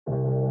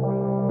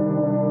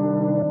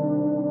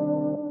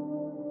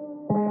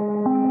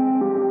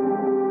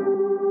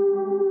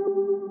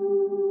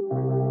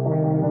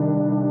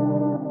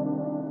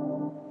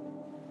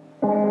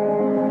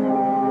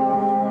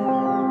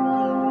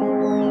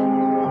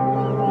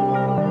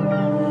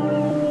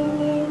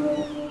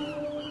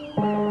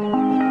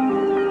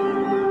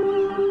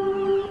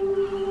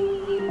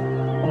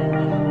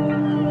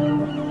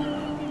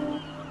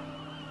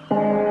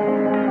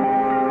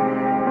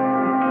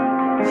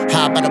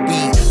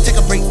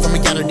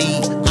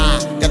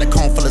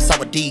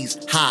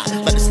breeze, high,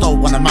 like the snow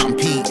on a mountain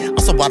peak. I'm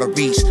so out of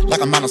reach,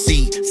 like I'm on a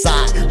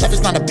seaside. Life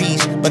is not a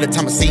beach, but at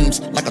times it seems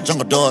like a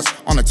jungle doors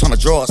on a ton of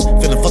drawers.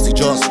 Feeling fuzzy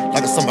jaws,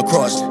 like a summer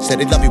crush. Say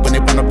they love you when they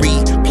wanna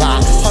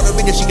reply. Hard to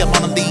read if she got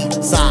on the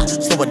lead side.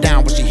 Slow it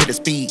down when she hit the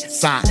speed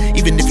sign.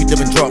 Even if you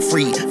living drug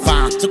free,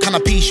 fine. So kind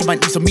of peace, you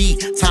might need some me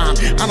time.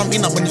 I don't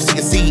mean that when you see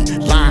a C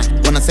line.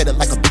 When I say that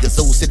like a bigger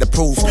zoo, see the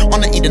proof.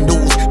 On the eating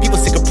news, people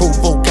seek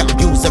approval, can't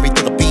abuse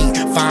everything will be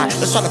fine.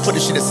 Let's try to put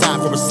this shit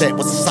aside for a sec.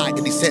 What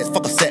society says,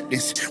 fuck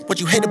acceptance. What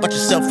you hate about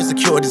yourself,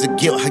 insecurities and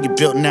guilt. How you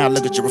built now,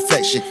 look at your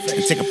reflection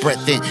and take a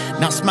breath in.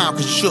 Now smile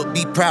cause you should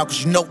be proud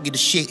cause you know you the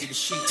shit.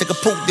 Take a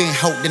poop, then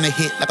hope, then a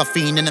hit like a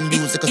fiend. And the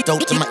music is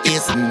dope to my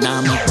ears. And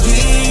I'm a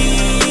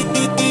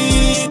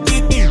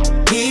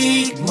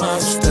Geek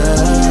Monster.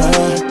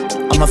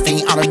 I'm a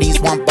fiend on her knees,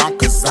 one bump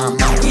cause I'm a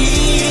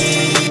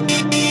Geek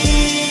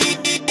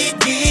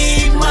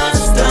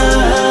Monster.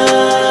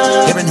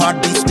 Hearing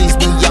heartbeats speeds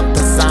me up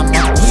cause I'm a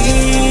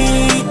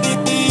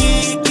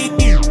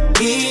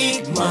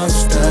Geek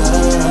Monster.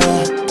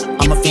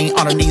 I'm a fiend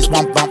on her knees,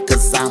 one bump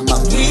cause I'm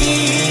a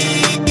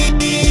Geek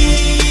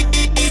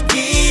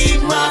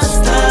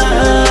Monster.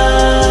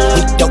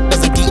 Weak dope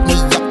doesn't keep me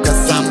up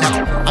cause I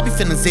be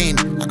feeling zen,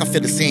 I can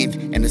feel the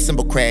scene. And the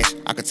cymbal crash,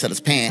 I can tell it's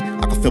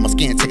pan. I can feel my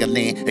skin take a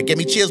land. It gave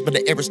me chills, but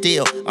the air is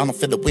still, I don't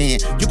feel the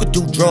wind. You could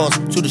do draws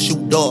to the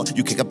shoot door.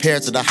 You can compare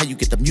it to the how you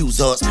get the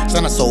muses.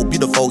 Sound so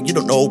beautiful, you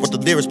don't know what the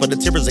lyrics, but the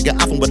tears are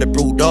get often with a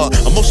brewed dog.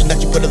 Emotion that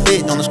you put a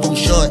lid on the screw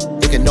shut.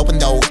 It can open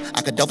those,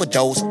 I could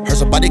overdose. Heard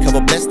somebody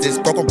cover, bless this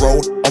broken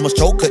road. Almost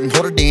choke, couldn't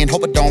hold it in.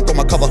 Hope it don't throw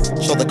my cover.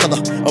 Show the color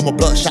of my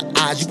bloodshot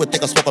eyes. You would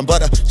think I'm smoking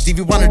butter.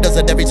 Stevie Wonder does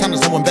it every time,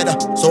 there's no one better.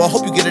 So I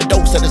hope you get a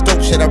dose of this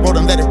dope shit I wrote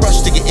and let it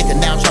rush to get it.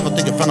 Now travel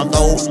through your front of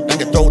those. Down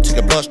your throat, to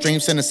your bloodstream,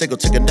 send a signal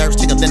to your nerves,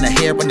 tickle in the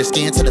hair when your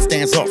skin till it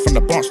stands up from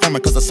the Bronx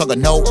forming cause I suck a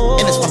no.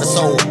 And it's from the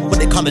soul. What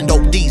they call it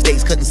dope these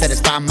days couldn't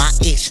satisfy my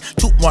itch.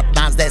 2 more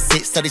lines, that's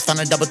it. Studies found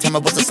a double time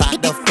it was a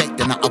side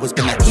effect. And I always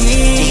been like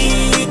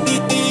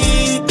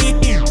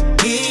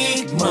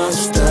Geek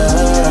Monster.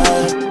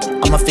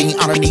 I'm a fiend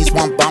on her knees,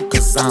 one bump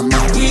cause I'm a